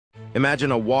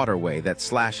Imagine a waterway that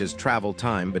slashes travel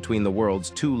time between the world's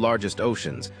two largest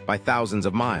oceans by thousands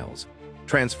of miles,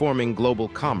 transforming global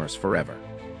commerce forever.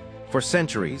 For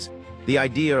centuries, the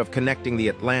idea of connecting the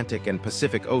Atlantic and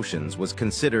Pacific Oceans was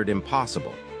considered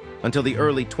impossible, until the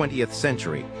early 20th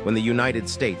century when the United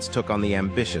States took on the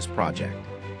ambitious project.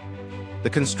 The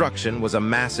construction was a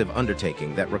massive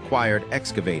undertaking that required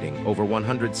excavating over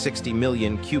 160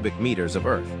 million cubic meters of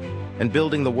earth and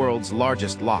building the world's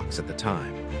largest locks at the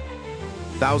time.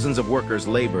 Thousands of workers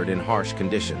labored in harsh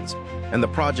conditions, and the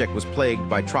project was plagued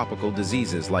by tropical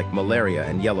diseases like malaria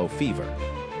and yellow fever.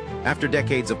 After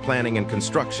decades of planning and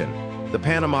construction, the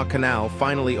Panama Canal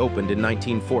finally opened in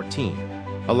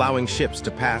 1914, allowing ships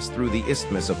to pass through the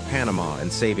Isthmus of Panama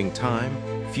and saving time,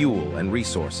 fuel, and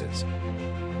resources.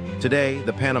 Today,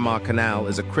 the Panama Canal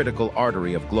is a critical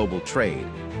artery of global trade,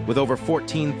 with over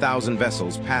 14,000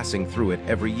 vessels passing through it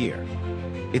every year.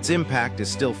 Its impact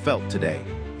is still felt today,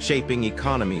 shaping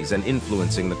economies and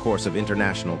influencing the course of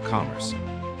international commerce.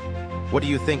 What do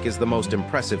you think is the most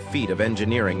impressive feat of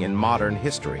engineering in modern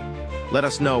history? Let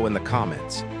us know in the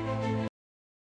comments.